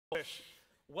Doris,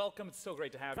 welcome. It's so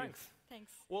great to have you. Thanks.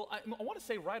 Well, I want to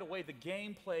say right away, the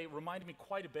gameplay reminded me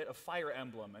quite a bit of Fire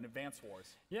Emblem and Advance Wars.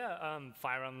 Yeah,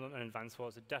 Fire Emblem and Advance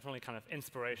Wars are definitely kind of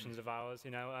inspirations of ours.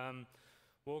 You know,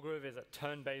 Wargroove is a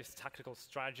turn-based tactical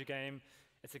strategy game.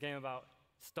 It's a game about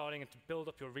starting to build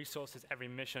up your resources every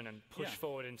mission and push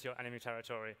forward into your enemy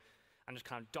territory and just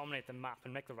kind of dominate the map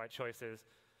and make the right choices.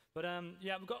 But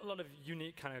yeah, we've got a lot of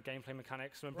unique kind of gameplay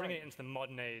mechanics, and we're bringing it into the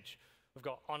modern age. We've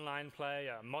got online play,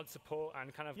 mod support,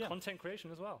 and kind of content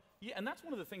creation as well. Yeah, and that's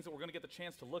one of the things that we're going to get the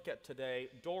chance to look at today.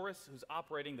 Doris, who's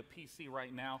operating the PC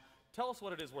right now, tell us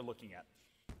what it is we're looking at.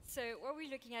 So what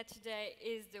we're looking at today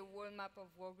is the world map of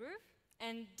Wargroove,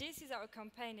 and this is our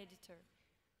campaign editor.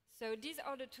 So these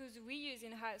are the tools we use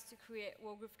in-house to create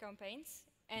Wargroove campaigns,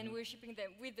 and we're shipping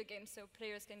them with the game so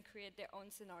players can create their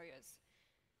own scenarios.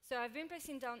 So I've been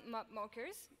placing down map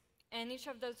markers, and each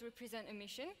of those represent a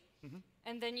mission.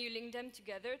 And then you link them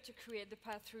together to create the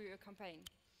path through your campaign.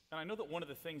 And I know that one of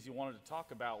the things you wanted to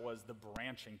talk about was the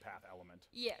branching path element.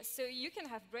 Yeah, so you can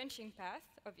have branching path,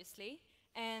 obviously.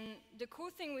 And the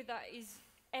cool thing with that is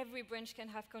every branch can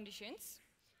have conditions.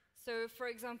 So for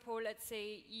example, let's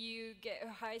say you get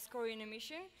a high score in a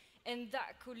mission, and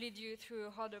that could lead you through a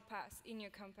harder path in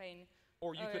your campaign.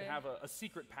 Or you could have a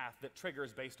secret path that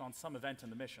triggers based on some event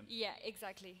in the mission. Yeah,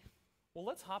 exactly. Well,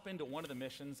 let's hop into one of the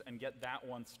missions and get that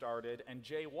one started. And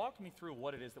Jay, walk me through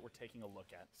what it is that we're taking a look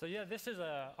at. So yeah, this is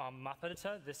our map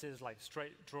editor. This is like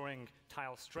straight drawing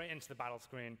tiles straight into the battle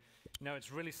screen. You know,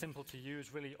 it's really simple to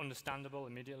use, really understandable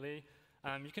immediately.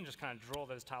 You can just kind of draw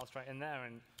those tiles straight in there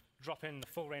and drop in the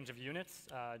full range of units.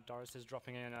 Doris is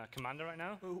dropping in a commander right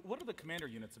now. What are the commander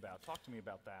units about? Talk to me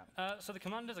about that. So the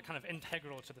commanders are kind of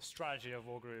integral to the strategy of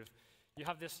Wargroove. You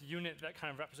have this unit that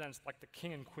kind of represents like the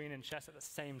king and queen in chess at the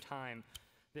same time.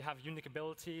 They have unique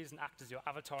abilities and act as your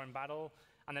avatar in battle,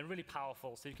 and they're really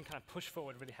powerful, so you can kind of push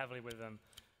forward really heavily with them.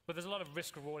 But there's a lot of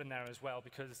risk-reward in there as well,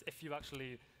 because if you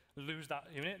actually lose that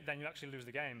unit, then you actually lose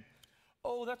the game.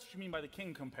 Oh, that's what you mean by the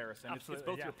king comparison. Absolutely, it's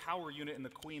both your power unit and the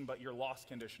queen, but your loss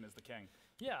condition is the king.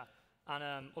 Yeah,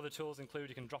 and other tools include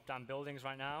you can drop down buildings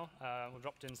right now. We've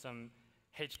dropped in some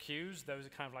HQs. Those are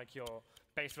kind of like your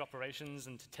base of operations,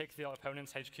 and to take the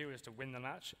opponent's HQ is to win the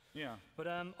match. Yeah. But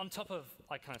on top of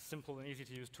like kind of simple and easy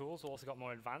to use tools, we've also got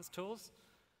more advanced tools.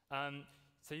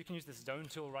 So you can use this zone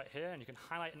tool right here, and you can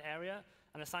highlight an area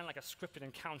and assign like a scripted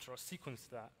encounter or sequence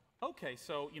to that. Okay,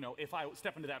 so you know, if I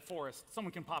step into that forest,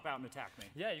 someone can pop out and attack me.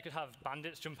 Yeah, you could have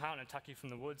bandits jump out and attack you from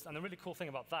the woods. And the really cool thing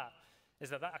about that is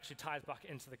that that actually ties back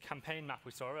into the campaign map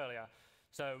we saw earlier.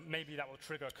 So maybe that will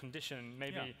trigger a condition.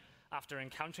 Maybe after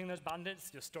encountering those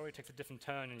bandits, your story takes a different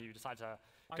turn, and you decide to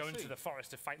go into the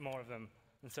forest to fight more of them,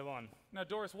 and so on. Now,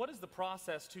 Doris, what is the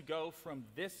process to go from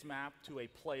this map to a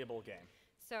playable game?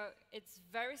 So it's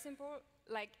very simple,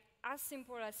 like as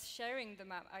simple as sharing the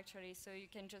map, actually. So you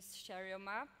can just share your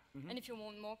map, and if you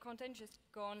want more content, just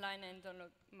go online and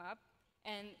download map,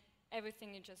 and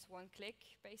everything in just one click,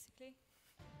 basically.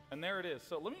 And there it is.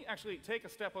 So let me actually take a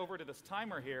step over to this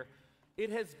timer here. It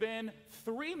has been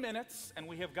 3 minutes, and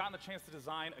we have gotten the chance to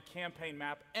design a campaign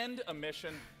map, end a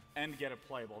mission, and get it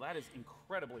playable. That is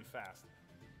incredibly fast.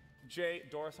 Jay,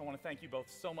 Doris, I want to thank you both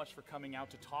so much for coming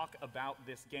out to talk about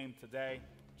this game today.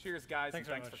 Cheers, guys, and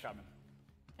thanks for coming.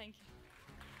 Thank you.